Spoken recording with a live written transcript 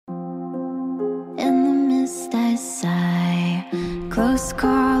honest as I. Close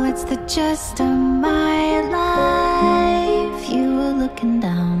call, it's the gist of my life. You were looking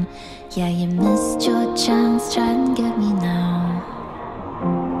down, yeah, you missed your chance. Try and get me now.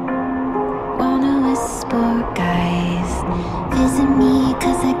 Wanna whisper, guys, visit me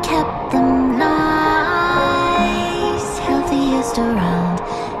cause I kept them nice. Healthiest around,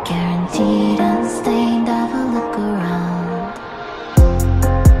 guaranteed unstained. Have a look around.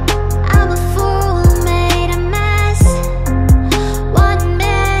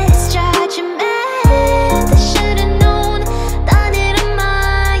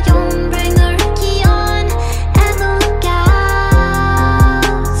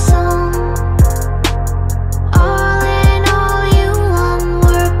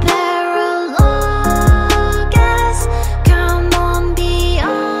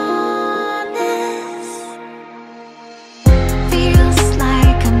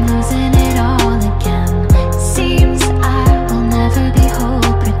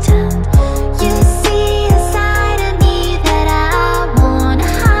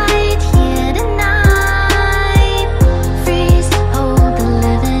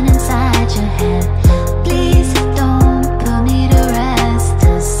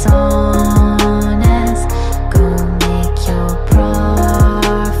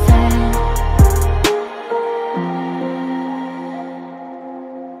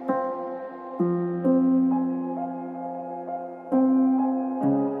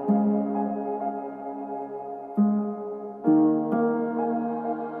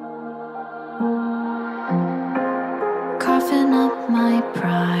 Coughing up my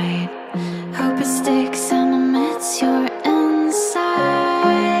pride, hope it sticks and omits your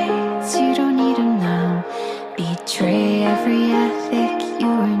insides. You don't need them now, betray every ethic you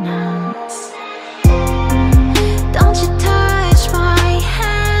renounce. Don't you touch my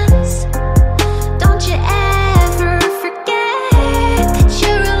hands, don't you ever forget that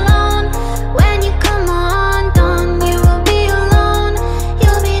you're alone. When you come undone, you will be alone.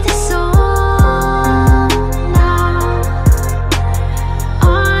 You'll be disowned now.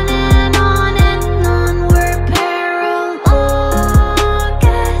 On and on we're paralogous.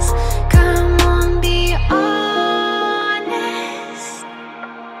 Come on, be honest.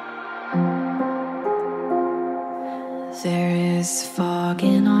 There is fog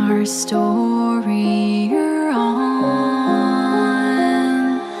in our story.